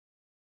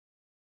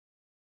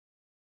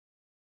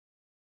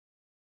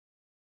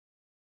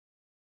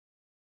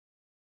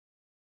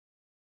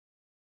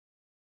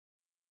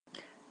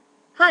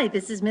Hi,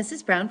 this is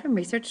Mrs. Brown from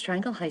Research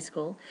Triangle High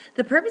School.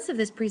 The purpose of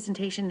this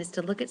presentation is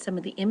to look at some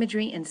of the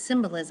imagery and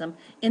symbolism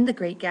in The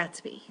Great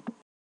Gatsby.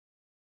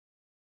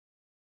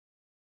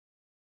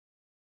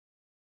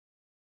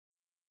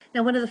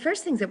 Now, one of the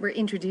first things that we're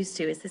introduced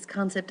to is this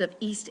concept of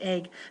East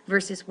Egg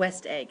versus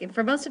West Egg. And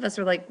for most of us,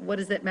 we're like, what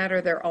does it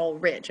matter? They're all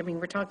rich. I mean,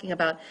 we're talking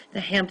about the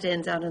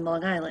Hamptons out in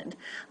Long Island.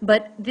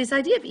 But this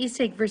idea of East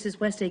Egg versus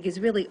West Egg is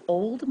really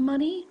old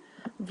money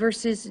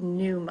versus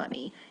new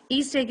money.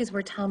 East Egg is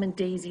where Tom and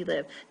Daisy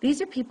live.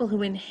 These are people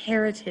who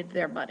inherited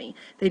their money.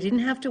 They didn't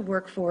have to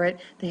work for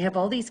it. They have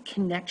all these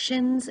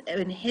connections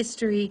in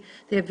history.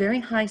 They have very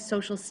high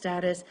social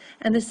status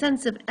and the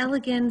sense of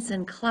elegance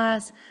and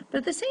class, but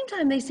at the same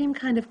time, they seem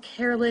kind of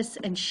careless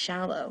and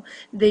shallow.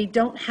 They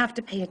don't have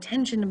to pay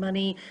attention to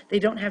money. They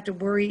don't have to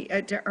worry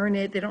to earn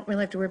it. They don't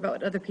really have to worry about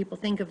what other people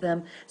think of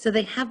them. So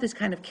they have this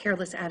kind of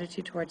careless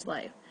attitude towards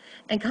life.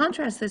 And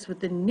contrast this with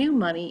the new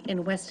money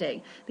in West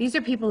Egg. These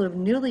are people who have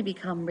newly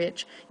become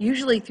rich,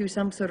 usually through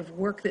some sort of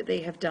work that they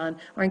have done,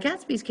 or in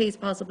Gatsby's case,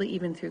 possibly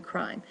even through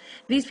crime.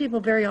 These people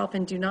very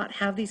often do not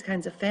have these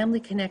kinds of family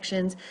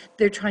connections.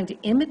 They're trying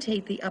to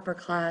imitate the upper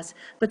class,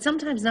 but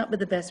sometimes not with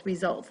the best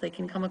results. They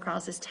can come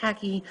across as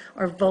tacky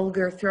or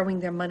vulgar, throwing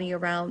their money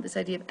around, this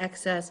idea of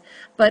excess.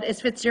 But as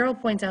Fitzgerald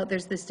points out,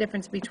 there's this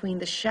difference between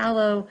the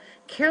shallow,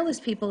 careless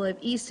people of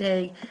East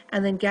Egg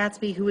and then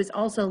Gatsby, who is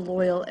also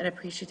loyal and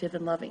appreciative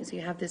and loving. So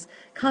you have this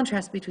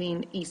contrast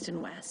between East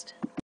and West.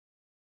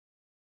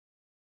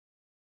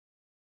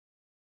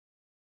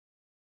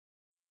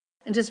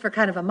 And just for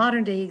kind of a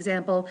modern day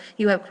example,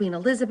 you have Queen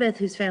Elizabeth,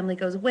 whose family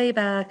goes way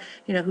back,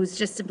 who's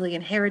just simply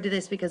inherited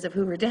this because of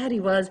who her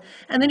daddy was.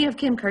 And then you have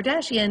Kim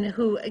Kardashian,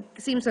 who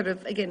seems sort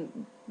of, again,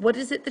 what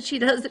is it that she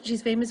does that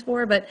she's famous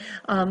for? But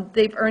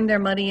they've earned their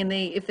money, and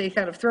if they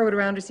kind of throw it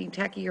around or seem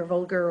tacky or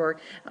vulgar or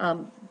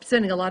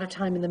spending a lot of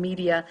time in the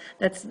media,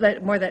 that's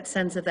more that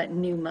sense of that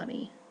new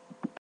money.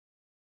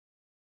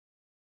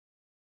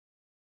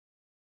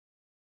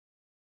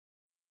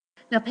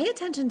 Now pay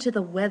attention to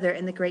the weather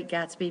in The Great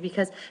Gatsby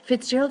because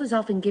Fitzgerald is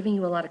often giving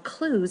you a lot of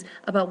clues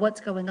about what's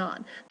going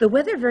on. The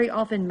weather very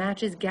often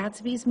matches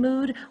Gatsby's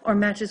mood or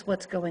matches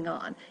what's going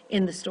on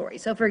in the story.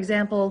 So for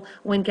example,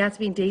 when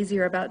Gatsby and Daisy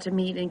are about to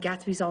meet and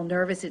Gatsby's all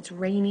nervous, it's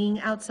raining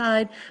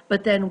outside,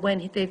 but then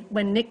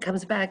when Nick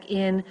comes back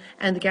in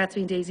and the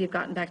Gatsby and Daisy have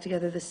gotten back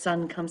together, the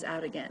sun comes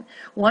out again.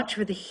 Watch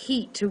for the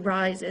heat to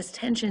rise as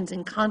tensions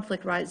and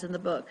conflict rise in the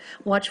book.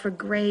 Watch for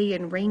gray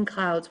and rain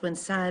clouds when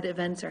sad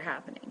events are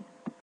happening.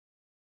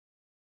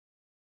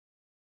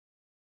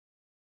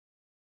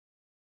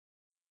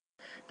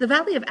 The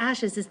Valley of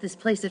Ashes is this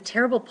place of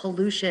terrible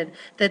pollution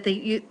that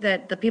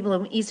the people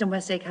of East and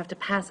West Egg have to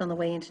pass on the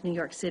way into New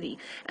York City.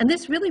 And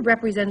this really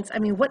represents, I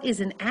mean, what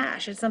is an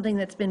ash? It's something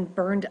that's been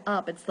burned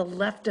up. It's the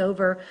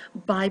leftover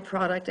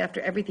byproduct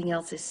after everything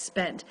else is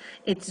spent.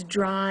 It's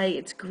dry,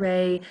 it's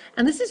gray.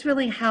 And this is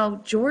really how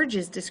George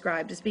is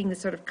described, as being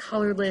this sort of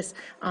colorless,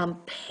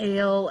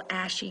 pale,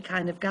 ashy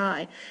kind of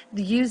guy.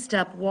 Used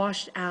up,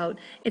 washed out.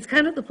 It's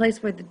kind of the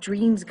place where the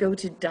dreams go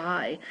to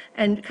die,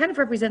 and kind of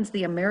represents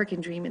the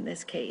American dream in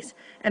this case.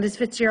 And as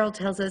Fitzgerald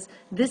tells us,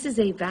 this is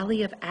a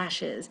valley of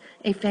ashes,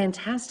 a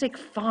fantastic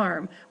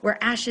farm where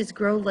ashes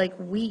grow like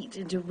wheat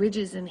into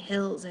ridges and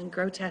hills and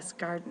grotesque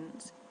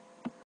gardens.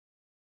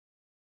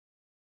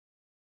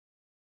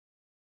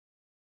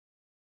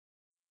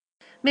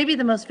 Maybe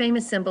the most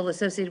famous symbol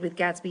associated with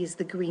Gatsby is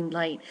the green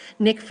light.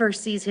 Nick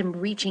first sees him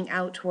reaching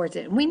out towards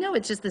it. And we know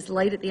it's just this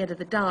light at the end of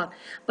the dock,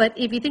 but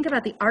if you think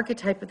about the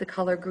archetype of the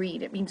color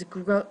green, it means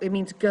it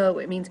means go,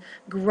 it means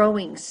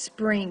growing,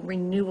 spring,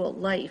 renewal,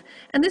 life.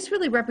 And this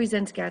really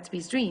represents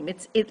Gatsby's dream.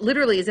 It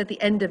literally is at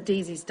the end of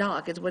Daisy's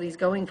dock, is what he's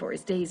going for,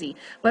 is Daisy,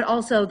 but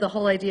also the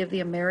whole idea of the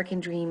American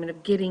dream and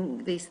of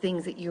getting these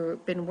things that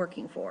you've been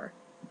working for.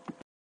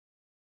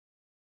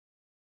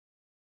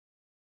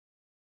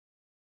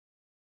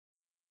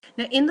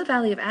 Now, in the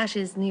Valley of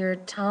Ashes, near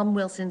Tom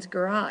Wilson's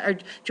garage, or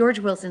George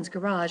Wilson's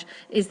garage,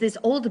 is this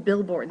old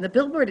billboard. And the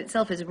billboard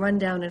itself is run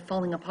down and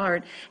falling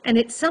apart. And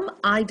it's some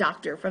eye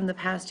doctor from the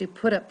past who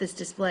put up this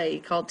display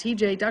called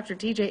Dr.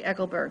 T.J.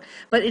 Eckelberg.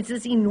 But it's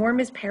this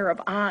enormous pair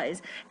of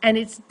eyes. And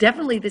it's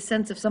definitely the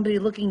sense of somebody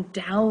looking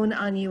down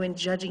on you and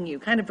judging you,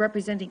 kind of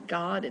representing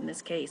God in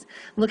this case,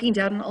 looking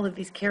down on all of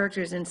these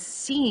characters and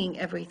seeing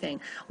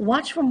everything.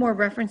 Watch for more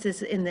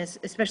references in this,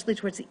 especially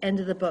towards the end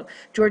of the book.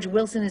 George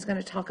Wilson is going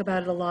to talk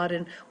about it a lot.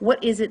 And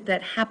what is it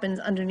that happens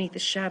underneath the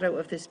shadow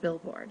of this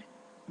billboard?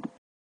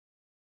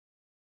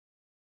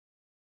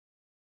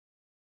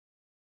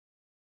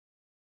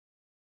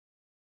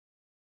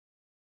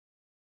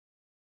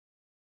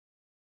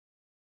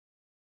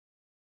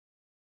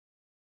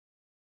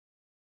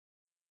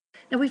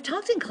 Now, we've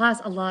talked in class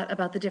a lot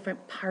about the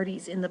different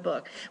parties in the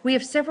book. We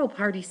have several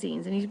party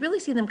scenes, and you really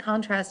see them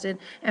contrasted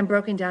and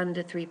broken down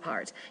into three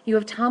parts. You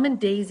have Tom and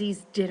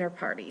Daisy's dinner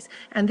parties,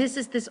 and this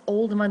is this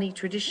old money,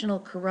 traditional,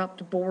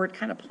 corrupt, bored,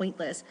 kind of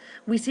pointless.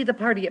 We see the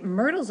party at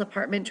Myrtle's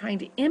apartment trying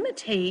to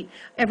imitate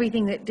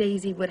everything that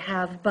Daisy would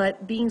have,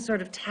 but being sort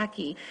of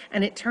tacky,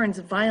 and it turns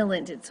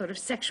violent. It's sort of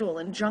sexual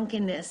and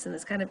drunkenness and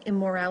this kind of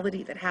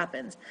immorality that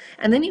happens.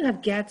 And then you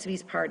have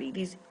Gatsby's party,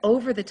 these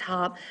over the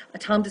top,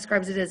 Tom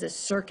describes it as a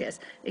circus,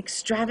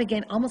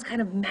 extravagant, almost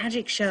kind of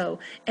magic show,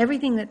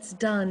 everything that's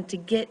done to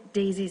get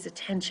Daisy's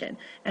attention.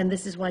 And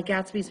this is why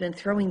Gatsby's been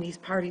throwing these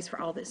parties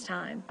for all this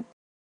time.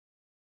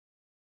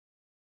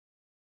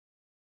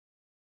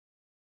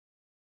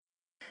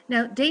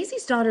 Now,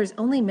 Daisy's daughter is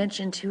only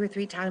mentioned 2 or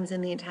 3 times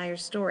in the entire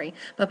story,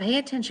 but pay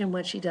attention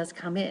when she does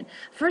come in.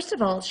 First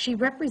of all, she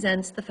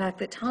represents the fact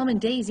that Tom and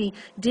Daisy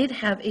did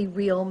have a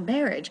real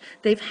marriage.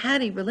 They've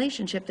had a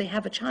relationship, they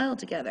have a child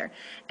together.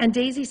 And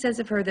Daisy says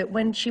of her that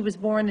when she was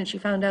born and she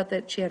found out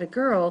that she had a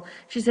girl,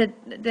 she said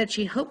that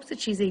she hopes that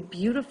she's a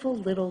beautiful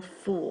little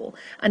fool.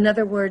 In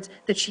other words,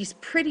 that she's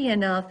pretty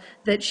enough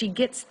that she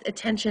gets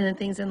attention and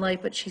things in life,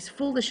 but she's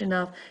foolish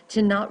enough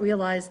to not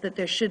realize that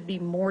there should be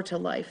more to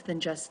life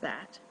than just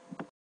that.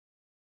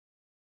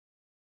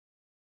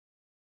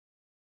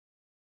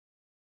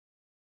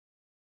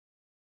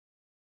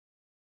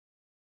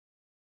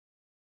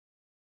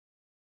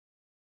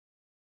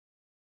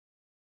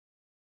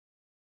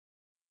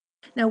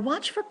 Now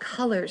watch for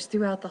colors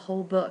throughout the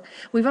whole book.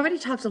 We've already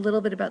talked a little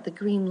bit about the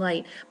green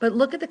light, but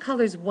look at the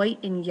colors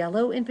white and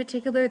yellow in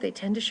particular. They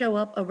tend to show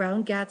up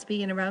around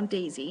Gatsby and around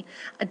Daisy.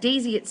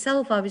 Daisy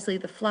itself, obviously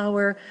the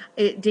flower,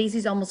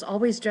 Daisy's almost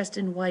always dressed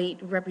in white,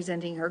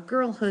 representing her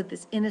girlhood,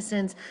 this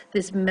innocence,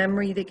 this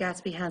memory that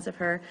Gatsby has of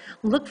her.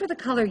 Look for the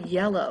color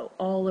yellow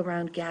all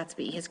around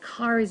Gatsby. His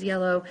car is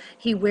yellow.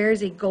 He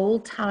wears a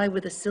gold tie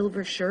with a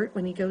silver shirt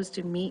when he goes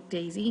to meet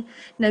Daisy.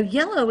 Now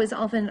yellow is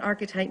often an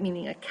archetype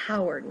meaning a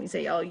coward. We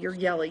say, oh, you're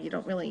yellow, you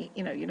don't really,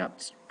 you're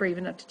not brave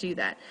enough to do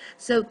that.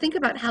 So think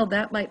about how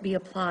that might be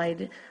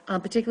applied,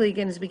 particularly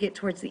again as we get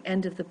towards the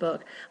end of the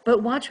book.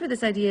 But watch for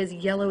this idea is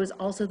yellow is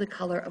also the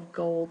color of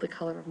gold, the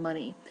color of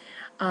money.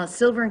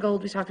 Silver and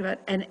gold we talked about,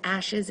 and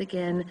ashes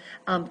again,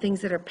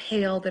 things that are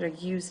pale, that are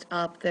used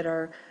up, that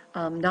are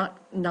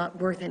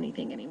not worth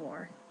anything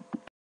anymore.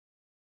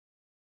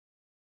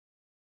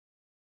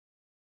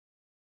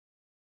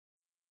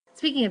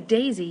 Speaking of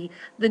Daisy,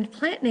 the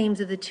plant names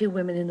of the two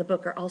women in the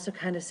book are also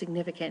kind of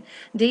significant.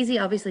 Daisy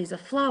obviously is a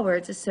flower.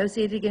 It's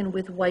associated again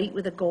with white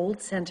with a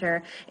gold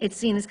center. It's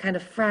seen as kind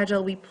of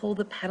fragile. We pull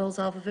the petals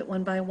off of it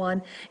one by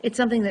one. It's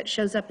something that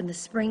shows up in the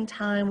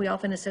springtime. We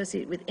often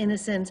associate it with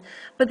innocence.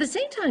 But at the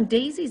same time,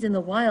 daisies in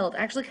the wild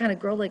actually kind of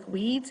grow like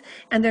weeds,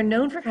 and they're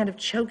known for kind of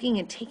choking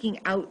and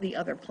taking out the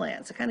other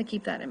plants. So kind of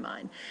keep that in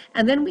mind.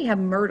 And then we have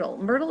myrtle.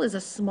 Myrtle is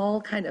a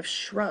small kind of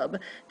shrub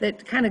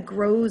that kind of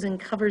grows and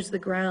covers the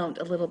ground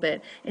a little bit.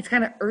 It's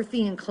kind of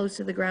earthy and close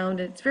to the ground,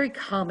 and it's very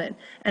common.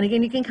 And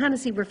again, you can kind of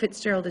see where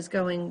Fitzgerald is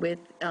going with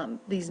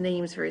these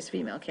names for his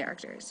female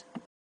characters.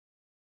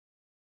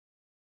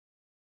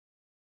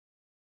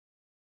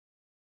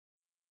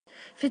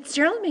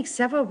 Fitzgerald makes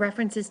several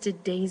references to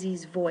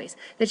Daisy's voice,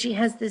 that she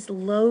has this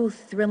low,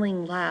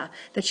 thrilling laugh,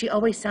 that she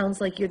always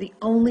sounds like you're the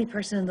only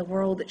person in the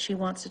world that she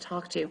wants to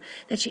talk to,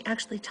 that she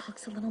actually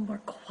talks a little more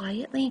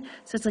quietly,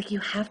 so it's like you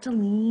have to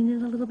lean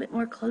in a little bit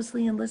more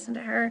closely and listen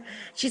to her.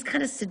 She's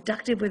kind of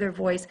seductive with her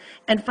voice,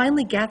 and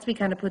finally Gatsby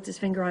kind of puts his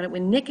finger on it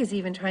when Nick is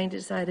even trying to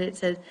decide it. It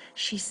says,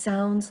 she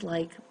sounds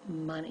like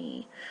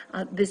money.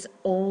 This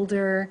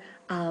older,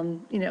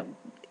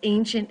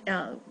 ancient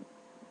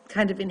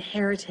kind of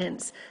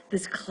inheritance,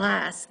 this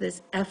class,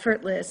 this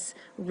effortless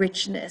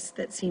richness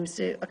that seems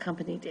to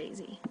accompany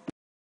Daisy.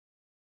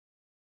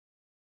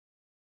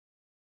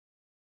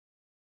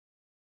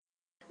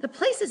 The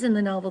places in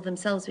the novel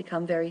themselves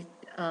become very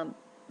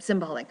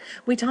symbolic.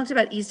 We talked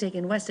about East Egg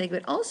and West Egg,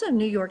 but also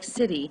New York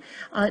City.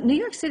 New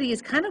York City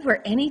is kind of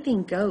where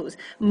anything goes.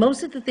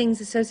 Most of the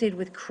things associated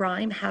with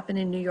crime happen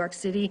in New York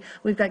City.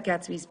 We've got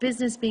Gatsby's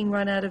business being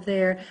run out of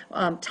there.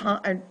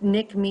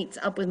 Nick meets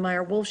up with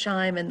Meyer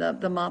Wolfsheim and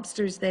the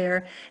mobsters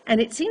there.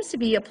 And it seems to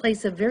be a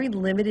place of very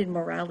limited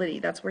morality.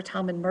 That's where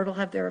Tom and Myrtle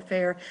have their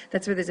affair.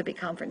 That's where there's a big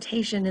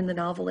confrontation in the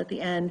novel at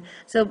the end.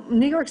 So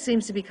New York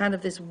seems to be kind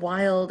of this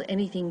wild,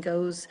 anything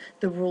goes,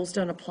 the rules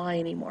don't apply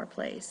anymore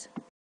place.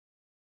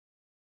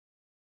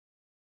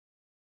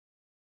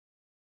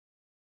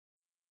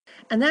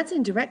 And that's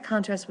in direct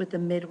contrast with the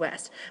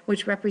Midwest,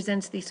 which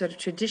represents these sort of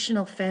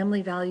traditional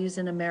family values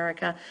in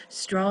America,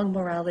 strong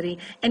morality.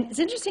 And it's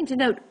interesting to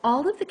note,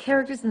 all of the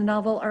characters in the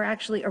novel are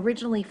actually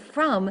originally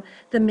from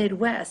the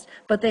Midwest,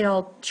 but they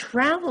all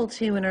travel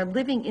to and are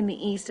living in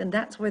the East, and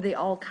that's where they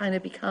all kind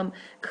of become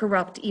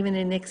corrupt, even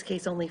in Nick's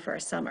case, only for a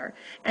summer.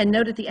 And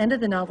note at the end of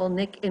the novel,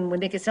 when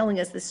Nick is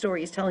telling us the story,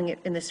 he's telling it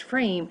in this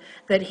frame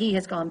that he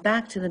has gone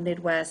back to the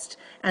Midwest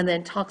and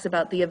then talks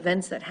about the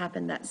events that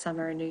happened that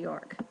summer in New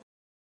York.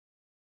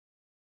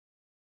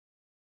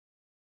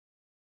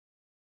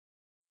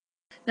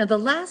 Now, the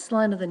last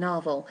line of the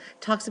novel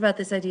talks about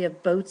this idea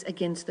of boats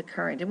against the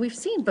current. And we've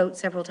seen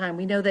boats several times.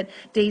 We know that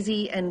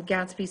Daisy and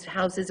Gatsby's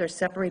houses are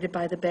separated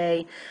by the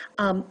bay.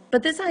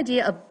 But this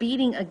idea of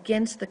beating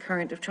against the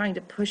current, of trying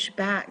to push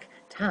back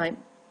time,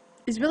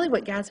 is really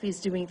what Gatsby is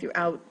doing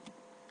throughout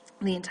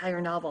the entire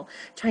novel,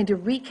 trying to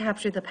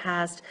recapture the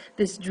past,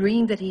 this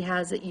dream that he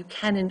has that you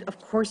can, and of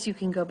course you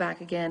can go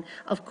back again,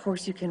 of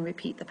course you can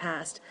repeat the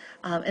past.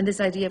 And this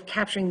idea of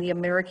capturing the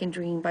American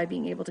dream by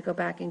being able to go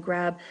back and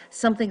grab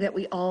something that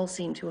we all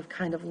seem to have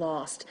kind of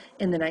lost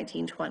in the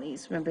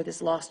 1920s. Remember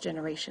this lost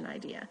generation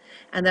idea.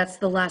 And that's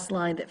the last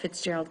line that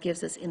Fitzgerald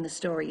gives us in the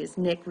story, is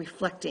Nick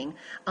reflecting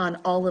on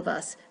all of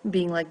us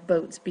being like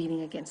boats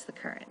beating against the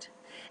current.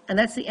 And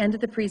that's the end of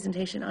the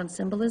presentation on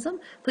symbolism.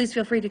 Please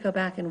feel free to go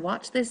back and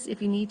watch this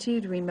if you need to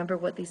remember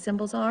what these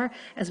symbols are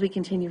as we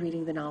continue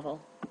reading the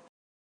novel.